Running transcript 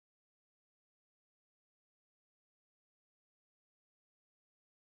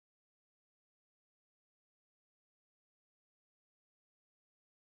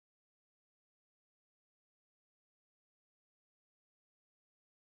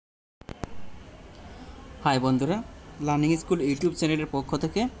High বন্ধুরা, learning school YouTube চ্যানেলের পক্ষ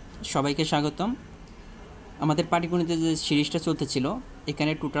থেকে সবাইকে স্বাগতম। আমাদের পাটিগণিতের যে সিরিজটা চলতেছিল,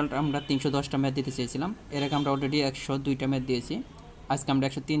 এখানে টোটাল আমরা 310টা ম্যাথ দিতে চেয়েছিলাম। এর আগে আমরা অলরেডি 102টা ম্যাথ দিয়েছি। আজকে আমরা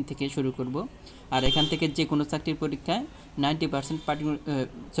 103 থেকে শুরু করব। আর এখান থেকে যে কোনো চাকরির পরীক্ষায়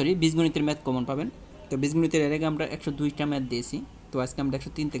 90% বীজগণিতের ম্যাথ কমন পাবেন। তো বীজগণিতের এর আগে আমরা 102টা ম্যাথ দিয়েছি। তো আজকে আমরা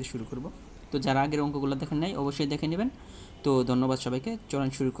 103 থেকে শুরু করব। তো যারা আগের অঙ্কগুলো দেখেন নাই অবশ্যই দেখে নেবেন। তো ধন্যবাদ সবাইকে, চলুন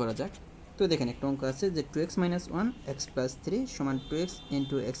শুরু করা যাক। তো দেখেন একটা অঙ্ক আছে যে 2x - 1 x + 3 = 2x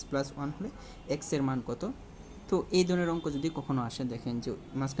 × x + 1 হলে x এর মান কত। তো এই ধরনের অঙ্ক যদি কখনো আসে, দেখেন যে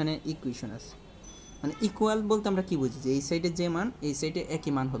মাঝখানে ইকুয়েশন আছে, মানে ইকুয়াল বলতে আমরা কি বুঝি, যে এই সাইডে যে মান এই সাইডে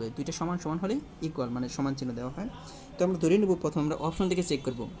একই মান হবে, দুইটা সমান সমান হলেই ইকুয়াল, মানে সমান চিহ্ন দেওয়া হয়। তো আমরা ধরে নেব, প্রথম আমরা অপশন থেকে চেক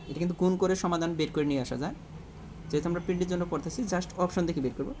করব। এটা কিন্তু গুণ করে সমাধান বের করে নিয়ে আসা যায়। যেহেতু আমরা প্রিন্টের জন্য পড়তেছি, জাস্ট অপশন থেকে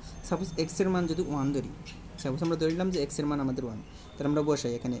বের করবো। সাপোজ এক্স এর মান যদি 1 ধরি, সাপোজ আমরা ধরে নিলাম যে এক্স এর মান আমাদের 1, তাহলে আমরা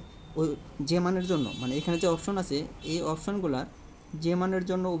বসাই এখানে ওই যে মানের জন্য, মানে এখানে যে অপশন আছে এই অপশনগুলার যে মানের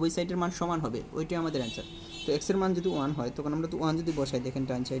জন্য উভয় সাইডের মান সমান হবে, ওইটাই আমাদের অ্যান্সার। তো এক্স এর মান যদি 1 হয়, তখন আমরা তো 1 যদি বসাই, দেখেন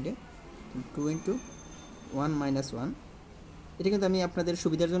ডান সাইডে 2 × 1 - 1, এটা কিন্তু আমি আপনাদের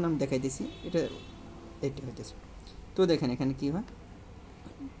সুবিধার জন্য আমি দেখাইতেছি, এটা হইতেছে। তো দেখেন এখানে কী হয়,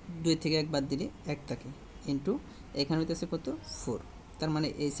 2 থেকে 1 বাদ দিলে 1 থাকে, ইন্টু এখানে হইতেছে কত 4, তার মানে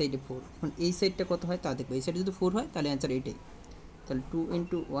এই সাইডে 4। এখন এই সাইডটা কত হয় তা দেখবো, এই সাইডে যদি 4 হয় তাহলে অ্যান্সার এইটাই। তাহলে 2 ×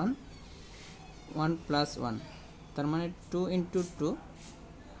 1 1 + 1, তার মানে 2 × 2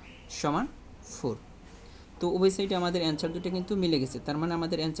 = 4। তো উভয় সাইডে আমাদের অ্যান্সার দুটো কিন্তু মিলে গেছে, তার মানে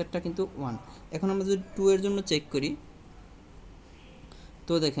আমাদের অ্যান্সারটা কিন্তু 1। এখন আমরা যদি 2 এর জন্য চেক করি,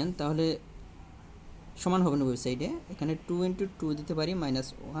 তো দেখেন তাহলে সমান হবে না উভয় সাইডে। এখানে 2 × 2 দিতে পারি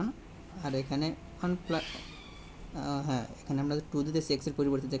 -1, আর এখানে 1 হ্যাঁ, এখানে আমরা 2 দিতেছি এক্সের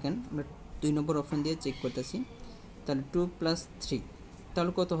পরিবর্তে, দেখেন আমরা 2 নম্বর অপশন দিয়ে চেক করতেছি। তাহলে 2 + 3,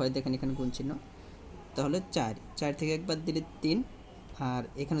 তাহলে কত হয় দেখেন এখানে গুণ চিহ্ন, তাহলে 4 থেকে 1 বাদ দিলে 3, আর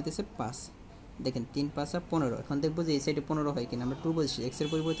এখানে হতেছে 5। দেখেন 3 × 5 = 15। এখন দেখবো যে এই সাইডে 15 হয় কিনা। আমরা 2 বলছি, এক্সের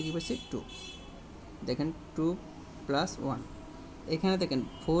পরিবর্তে কী করছি 2। দেখেন 2 + 1, এখানে দেখেন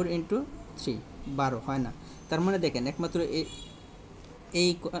 4 × 3 12 হয় না। তার মানে দেখেন একমাত্র এই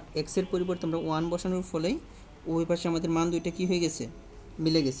এক্সের পরিবর্তে আমরা 1 বসানোর ফলেই ওই পাশে আমাদের মান দুইটা কী হয়ে গেছে,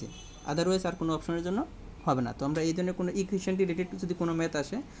 মিলে গেছে। আদারওয়াইজ আর কোনো অপশনের জন্য হবে না। তো আমরা এই ধরনের কোনো ইকুয়েশন রিলেটেড যদি কোনো ম্যাথ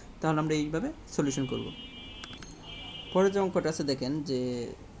আসে, তাহলে আমরা এইভাবে সলিউশন করব। পরের যে অঙ্কটা আছে, দেখেন যে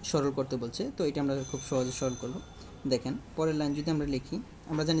সরল করতে বলছে, তো এটা আমরা খুব সহজে সরল করব। দেখেন পরের লাইন যদি আমরা লিখি,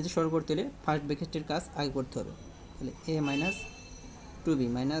 আমরা জানি যে সরল করতে হলে ফার্স্ট ব্র্যাকেটের কাজ আগে করতে হবে। তাহলে a - 2b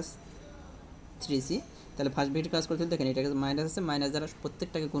 - 3c, তাহলে ফার্স্ট ব্র্যাকেটের কাজ করতে হলে দেখেন এটা মাইনাস আছে, মাইনাস দ্বারা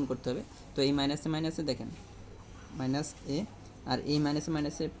প্রত্যেকটাকে গুণ করতে হবে। তো এই মাইনাসে মাইনাসে দেখেন -a, আর এই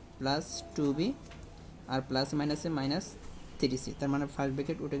মাইনাসে +2b, আর প্লাসে মাইনাসে -3c, তার মানে ফার্স্ট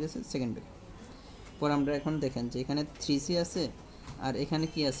ব্র্যাকেট উঠে গেছে, সেকেন্ড ব্র্যাকেট। পর আমরা এখন দেখেন যে এখানে 3c আছে, আর এখানে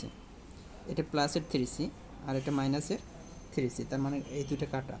কি আছে, এটা প্লাসের 3c আর এটা মাইনাসের 3c, তার মানে এই দুটো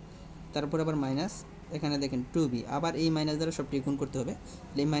কাটা। তারপর আবার মাইনাস, এখানে দেখেন 2b, আবার এই মাইনাস দ্বারা সবটি গুণ করতে হবে।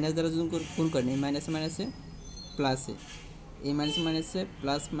 এই মাইনাস দ্বারা যদি গুণ করেন, এই মাইনাসে মাইনাসে প্লাসে, এই মাইনাসে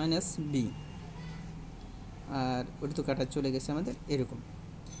প্লাস -b, আর ওটা তো কাটা চলে গেছে আমাদের এরকম।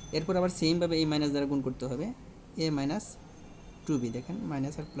 এরপর আবার সেমভাবে এই মাইনাস দ্বারা গুণ করতে হবে, a - 2b, দেখেন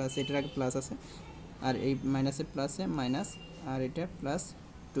মাইনাস আর প্লাস, এটার আগে প্লাস আছে, আর এই মাইনাসে প্লাসে মাইনাস, আর এটা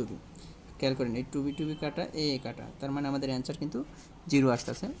 +2b। খেয়াল করেন এই 2b কাটা, এ কাটা, তার মানে আমাদের অ্যান্সার কিন্তু 0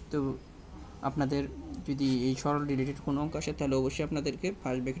 আসতেছে। তো আপনাদের যদি এই সরল রিলেটেড কোনো অঙ্ক আসে, তাহলে অবশ্যই আপনাদেরকে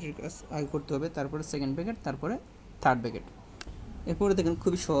ফার্স্ট ব্র্যাকেটের কাজ আগে করতে হবে, তারপরে সেকেন্ড ব্র্যাকেট, তারপরে থার্ড ব্র্যাকেট। এরপরে দেখেন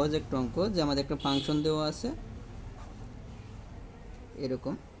খুবই সহজ একটা অঙ্ক, যে আমাদের একটা ফাংশন দেওয়া আছে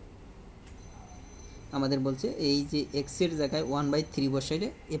এরকম। আমাদের বলছে এই যে এক্সের জায়গায় 1/3 বসাইলে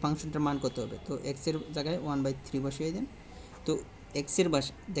এই ফাংশনটার মান কত হবে। তো এক্সের জায়গায় 1/3 বসিয়ে দেন। তো এক্সের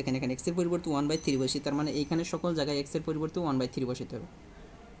দেখেন এখানে এক্সের পরিবর্তে 1/3 বসি, তার মানে এইখানে সকল জায়গায় এক্সের পরিবর্তে 1/3 বসাতে হবে।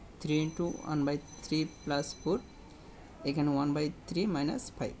 3 × 1/3 + 4, এখানে 1/3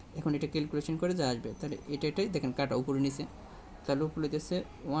 - 5। এখন এটা ক্যালকুলেশন করে যা আসবে, তাহলে এটাই দেখেন কাটা উপরে নিচে, তাহলে উপরে দিতেছে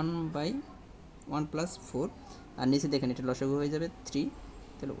 1/1 + 4, আর নিচে দেখেন এটা লসাগু হয়ে যাবে 3।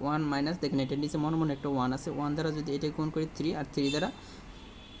 তাহলে 1 দেখেন এটার নিচে মনে একটা 1 আছে, 1 দ্বারা যদি এটা গুণ করি 3, আর 3 দ্বারা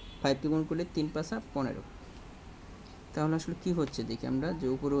 5কে গুণ করলে 3 × 5 = 15। তাহলে আসলে কী হচ্ছে দেখি আমরা, যে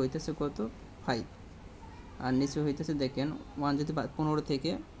উপরে হইতেছে কত 5, আর নিচে হইতেছে দেখেন 1, যদি 15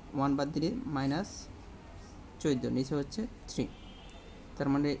 থেকে 1 বাদ দিলে -14, নিচে হচ্ছে 3, তার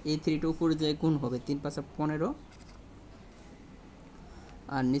মানে এই 3টা উপরে যে গুণ হবে 3 × 5 = 15,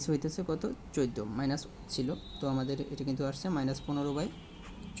 আর নিচে হইতেছে কত 14, মাইনাস ছিল, তো আমাদের এটা কিন্তু আসছে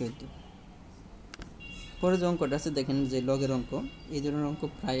 -15/14। পরে যে অঙ্কটা আছে দেখেন যে লগের অঙ্ক, এই ধরনের অঙ্ক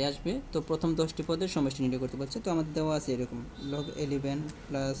প্রায় আসবে। তো প্রথম 10টি পদের সমষ্টি নির্ণয় করতে পারছে। তো আমাদের দেওয়া আছে এরকম log 11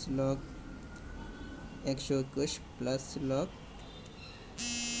 plus log 121 plus log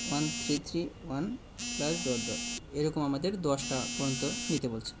 1331 plus dot dot, এরকম আমাদের 10টা পর্যন্ত নিতে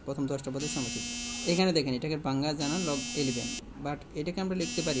বলছে, প্রথম 10টা পদের সমষ্টি। এখানে দেখেন এটাকে বাংলা জানা লগ 11, বাট এটাকে আমরা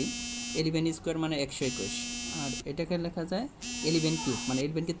লিখতে পারি 11 স্কোয়ার মানে 121, আর এটাকে লেখা যায় 11 কিউব মানে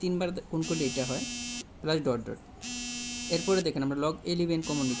 11কে 3বার গুণ করলে এটা হয়, প্লাস ডট ডট। এরপরে দেখেন আমরা লগ 11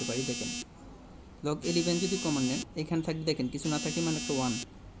 কমন নিতে পারি। দেখেন লগ 11 যদি কমন নেন, এখানে থাকবে দেখেন কিছু না থাকে মানে একটা 1,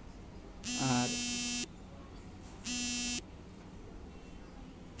 আর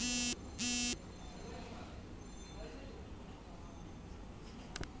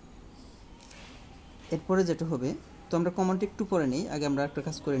এরপরে যেটা হবে, তো আমরা কমনটা একটু পরে নিই, আগে আমরা একটা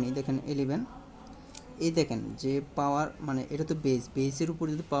কাজ করে নিই। দেখেন 11, এই দেখেন যে পাওয়ার মানে এটা তো বেসের উপর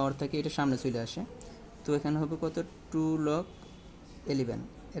যদি পাওয়ার থাকে এটা সামনে চলে আসে। তো এখানে হবে কত 2 লগ 11,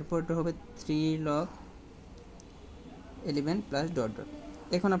 এরপর এটা হবে 3 লগ 11 প্লাস ডট ডট।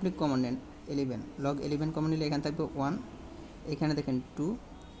 এখন আপনি কমন নেন 11, লগ 11 কমন নিলে এখানে থাকবে 1, এখানে দেখেন 2,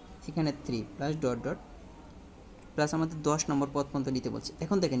 এখানে 3 প্লাস ডট ডট, প্লাস আমাদের 10 নম্বর পদ পর্যন্ত নিতে বলছে।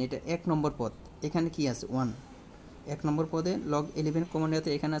 এখন দেখেন এটা 1 নম্বর পদ, এখানে কি আছে 1, 1 নম্বর পদে লগ 11 কমন নেওয়াতে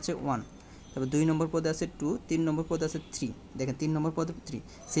এখানে আছে 1, তারপর 2 নম্বর পদে আছে 2, 3 নম্বর পদে আছে 3, দেখেন 3 নম্বর পদে 3।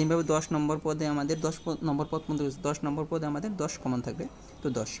 সেমভাবে 10 নম্বর পদে আমাদের 10 নম্বর পদ পর্যন্ত 10 নম্বর পদে আমাদের 10 কমন থাকবে, তো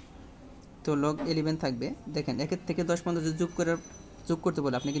 10। তো লগ 11 থাকবে, দেখেন 1 থেকে 10 পর্যন্ত যদি যোগ করতে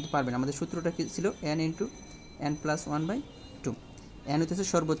বলে আপনি কিন্তু পারবেন। আমাদের সূত্রটা কি ছিল, n into n plus 1/2, n হচ্ছে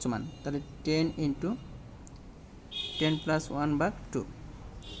সর্বোচ্চ মান, তাহলে 10 ইন্টু 10 প্লাস 1/2,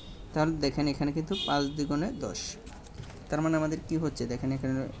 তাহলে দেখেন এখানে কিন্তু 5 দ্বিগুণে 10, তার মানে আমাদের কি হচ্ছে দেখেন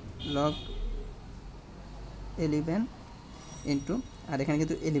এখানে লগ 11 ইন্টু, আর এখানে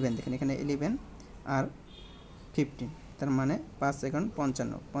কিন্তু 11, দেখেন এখানে 11 আর 15, তার মানে 5 সেকেন্ড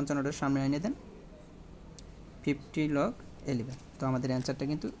 55, 55টার সামনে এনে দেন 50 লগ 11। তো আমাদের অ্যান্সারটা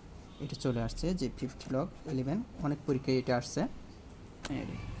কিন্তু এটা চলে আসছে যে 50 লগ 11, অনেক পরীক্ষায় এটা আসছে।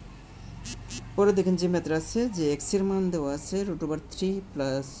 পরে দেখেন যে ম্যাথটা আছে যে এক্সের মান দেওয়া আছে √3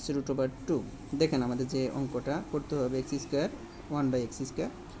 প্লাস √2। দেখেন আমাদের যে অঙ্কটা করতে হবে x স্কোয়ার 1/x স্কোয়ার,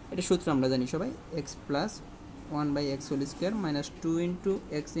 এটা সূত্র আমরা জানি সবাই, x plus 1/x whole square minus 2 into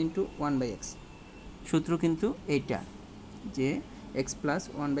x into 1/x। সূত্র কিন্তু এইটা যে x plus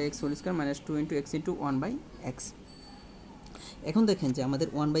 1/x whole square minus 2 into x into 1/x। এখন দেখেন যে আমাদের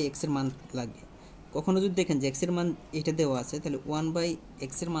 1/x এর মান লাগবে। কখনো যদি দেখেন যে x এর মান এটা দেওয়া আছে, তাহলে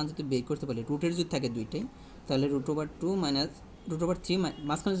 1/x এর মান যদি বের করতে পারি, রুটের যদি থাকে দুইটাই, তাহলে √2 মাইনাস √3,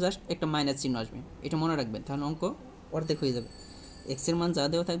 মাঝখানে জাস্ট একটা মাইনাস চিহ্ন আসবে, এটা মনে রাখবেন, তাহলে অঙ্ক অর্ধেক হয়ে যাবে। x এর মান যা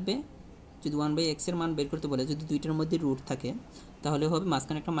দেওয়া থাকবে, যদি 1/x এর মান বের করতে বলে, যদি দুইটার মধ্যে রুট থাকে তাহলে হবে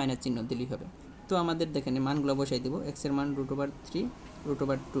মাঝখানে একটা মাইনাস চিহ্ন দিলেই হবে। তো আমাদের দেখেন মানগুলো বসাই দেবো, x এর মান √3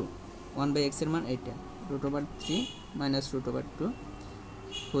 √2, 1/x এর মান এইটা √3 মাইনাস √2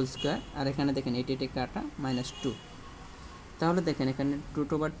 হোল স্কোয়ার, আর এখানে দেখেন এটা কাটা -2, তাহলে দেখেন এখানে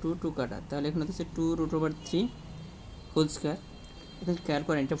 √2 কাটা, তাহলে এখানে হচ্ছে 2 √3 হোল স্কোয়ার। এখন খেয়াল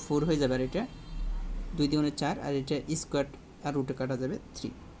করেন এটা 4 হয়ে যাবে, আর এটা 2 × 4, আর এটা স্কোয়ার আর রুটে কাটা যাবে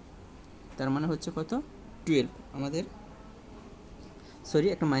 3, তার মানে হচ্ছে কত 12 আমাদের, সরি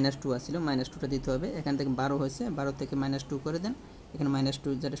একটা -2 আসছিল, -2টা দিতে হবে। এখান থেকে 12 হয়েছে, 12 থেকে -2 করে দেন, এখানে -2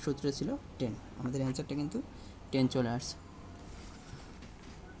 যেটা সূত্র ছিল 10, আমাদের অ্যান্সারটা কিন্তু 10 চলে আসছে।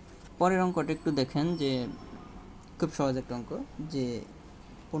 পরের অঙ্কটা একটু দেখেন যে খুব সহজ একটা অঙ্ক, যে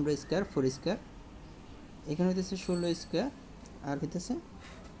 15 স্কোয়ার 4 স্কোয়ার, এখানে হইতেছে 16 স্কোয়ার, আর হইতেছে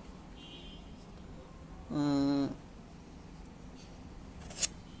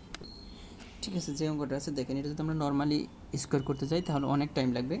ঠিক আছে। যে অঙ্কটা আছে দেখেন, এটা যদি আমরা নর্মালি স্কোয়ার করতে চাই তাহলে অনেক টাইম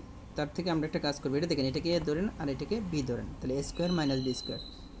লাগবে, তার থেকে আমরা একটা কাজ করবো, এটা দেখেন এটাকে এ ধরেন আর এটাকে বি ধরেন, তাহলে a square minus B square,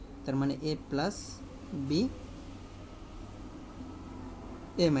 তার মানে a plus B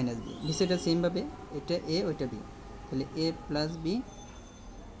a minus B, নিচেটা সেমভাবে এটা a ওইটা b, তাহলে a plus B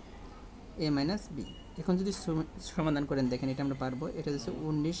a minus B. এখন যদি সমাধান করেন দেখেন এটা আমরা পারবো, এটা হচ্ছে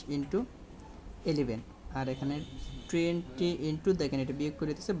 19 ইন্টু 11, আর এখানে 20 ইন্টু দেখেন এটা বিয়োগ করে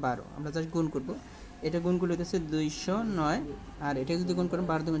দিতেছে 12, আমরা জাস্ট গুণ করবো, এটা গুণ করলে হইতেছে 209, আর এটা যদি গুণ করেন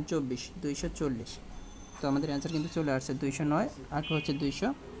 12 × 24 240, তো আমাদের অ্যান্সার কিন্তু চলে আসছে 209, আর হচ্ছে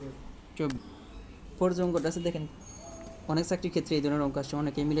 224। পরের যে অঙ্কটা আছে দেখেন, অনেক চাকরির ক্ষেত্রে এই ধরনের অঙ্ক আসছে,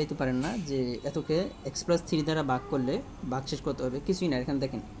 অনেকে মিলাইতে পারেন না যে এতকে x+3 দ্বারা ভাগ করলে ভাগশেষ কত হবে, কিছুই না। এখানে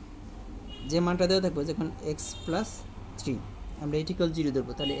দেখেন যে মানটা দেওয়া থাকবে, যখন x+3 আমরা এটি ইকুয়াল 0 দেবো,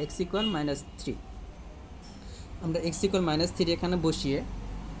 তাহলে x = -3, আমরা x = -3 এখানে বসিয়ে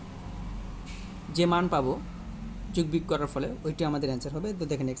যে মান পাবো যোগ বিয়োগ করার ফলে ওইটা আমাদের অ্যান্সার হবে। তো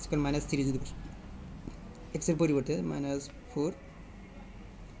দেখেন x = -3 যদি এক্সের পরিবর্তে -4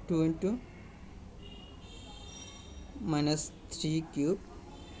 2 into -3 cube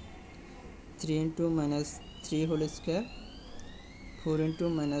 3 into -3 whole square 4 into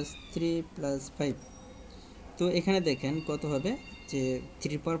 -3 plus 5। তো এখানে দেখেন কত হবে যে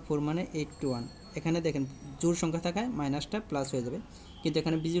 3/4 মানে 8 to 1। এখানে দেখেন জোড় সংখ্যা থাকায় মাইনাসটা প্লাস হয়ে যাবে, কিন্তু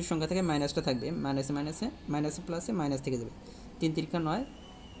এখানে বিজোড় সংখ্যা থাকায় মাইনাসটা থাকবে, মাইনাসে মাইনাসে মাইনাসে প্লাসে মাইনাস থেকে যাবে। 3 3 9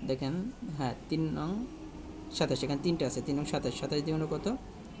 দেখেন, হ্যাঁ 3 নং 27, এখানে 3টে আছে, 3 নং 27, 27 দিয়ে কত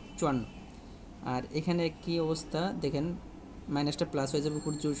 54। আর এখানে কি অবস্থা দেখেন, মাইনাসটা প্লাস হয়ে যাবে,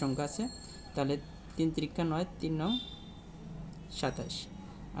 উপর জোড় সংখ্যা আছে, তাহলে 3 3 9 3 নং 27,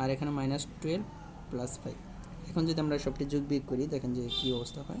 আর এখানে -12 প্লাস 5। এখন যদি আমরা সবটি যোগ বিয়োগ করি দেখেন যে কী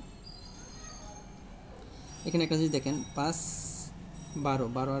অবস্থা হয়। এখানে একটা যদি দেখেন 5 12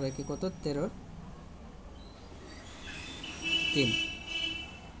 12 আর একে কত 13 3,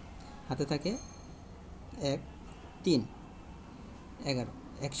 হাতে থাকে 1 3 11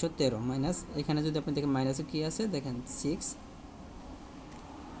 113 মাইনাস, এখানে যদি আপনি দেখেন মাইনাসে কী আছে দেখেন 6,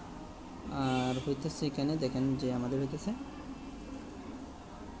 আর হইতেছে এখানে দেখেন যে আমাদের হইতেছে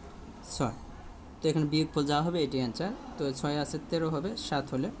 6। তো এখানে বিয়োগফল যা হবে এটি অ্যান্সার। তো 6 আছে 13 হবে, 7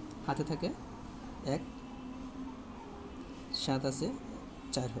 হলে হাতে থাকে 1, 7 আছে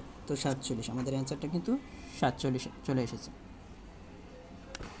 4 হবে, তো 47। আমাদের অ্যান্সারটা কিন্তু 47 চলে এসেছে।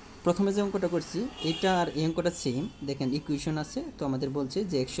 প্রথমে যে অঙ্কটা করছি এইটা আর এই অঙ্কটা সেম, দেখেন ইকুয়েশন আছে, তো আমাদের বলছে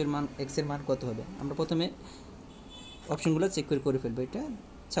যে এক্সের মান কত হবে। আমরা প্রথমে অপশনগুলো চেক করে ফেলবো। এটা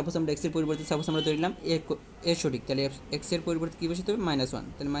সাপোজ আমরা এক্সের পরিবর্তে সাপোজ আমরা ধরে নিলাম এ সঠিক, তাহলে এক্সের পরিবর্তে কী বসে হবে -1,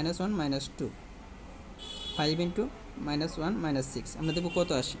 তাহলে -1 -2 5 ইন্টু -1 -6, আমরা দেখব কত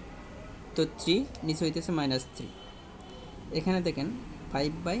আসে। তো 3 নিচে হইতেছে -3। এখানে দেখেন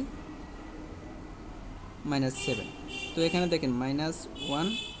 5/-7, তো এখানে দেখেন -1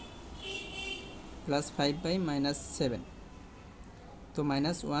 প্লাস 5/-7, তো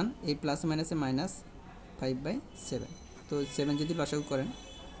 -1 এই প্লাস মাইনাসে -5/7, তো 7 যদি লসাগু করেন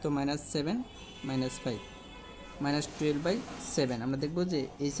তো -7 -5 -12/7। আমরা দেখব যে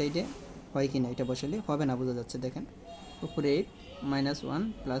এই সাইডে হয় কি না, এটা বসালে হবে না, বোঝা যাচ্ছে। দেখেন উপরে 8 -1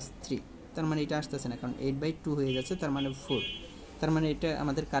 প্লাস 3, তার মানে এটা আসতেছে না, কারণ 8/2 হয়ে যাচ্ছে, তার মানে 4, তার মানে এটা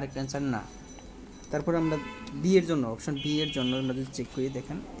আমাদের কারেক্ট অ্যান্সার না। তারপর আমরা বি এর জন্য, অপশন বি এর জন্য আমরা যদি চেক করি,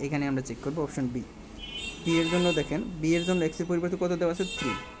 দেখেন এখানে আমরা চেক করব অপশন বি এর জন্য। দেখেন বি এর জন্য এক্সের পরিবর্তে কত দেওয়া আছে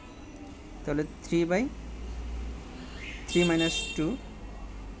 3, তাহলে 3/3 -2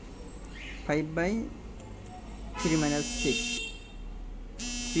 5/3 -6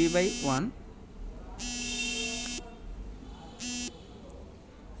 3/1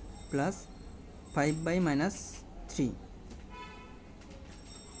 প্লাস 5/-3।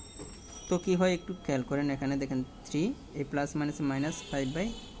 তো কী হয় একটু খেয়াল করেন, এখানে দেখেন 3 এই প্লাস মাইনাসে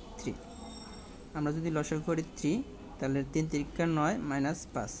 -5/3। আমরা যদি লসাগু করি 3, তাহলে 3 3 9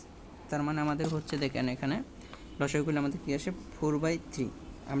 -5, তার মানে আমাদের হচ্ছে দেখেন এখানে লসাগু করলে আমাদের কী আসে 4/3।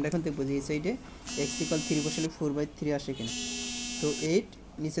 আমরা এখন দেখবো যে এই সাইডে x = 3 বসালে 4/3 আসে কিনা। তো 8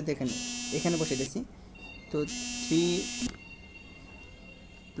 নিচে দেখেন এখানে বসে দিয়েছি, তো 3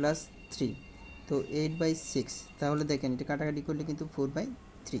 প্লাস 3, তো 8/6, তাহলে দেখেন এটা কাটাকাটি করলে কিন্তু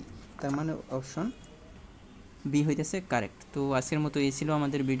 4/3, তার মানে অপশন বি হইতেছে কারেক্ট। তো আজকের মতো এই ছিল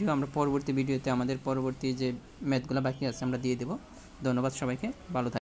আমাদের ভিডিও। আমরা পরবর্তী ভিডিওতে আমাদের পরবর্তী যে ম্যাথগুলো বাকি আছে আমরা দিয়ে দেব। ধন্যবাদ সবাইকে, ভালো থাকবেন।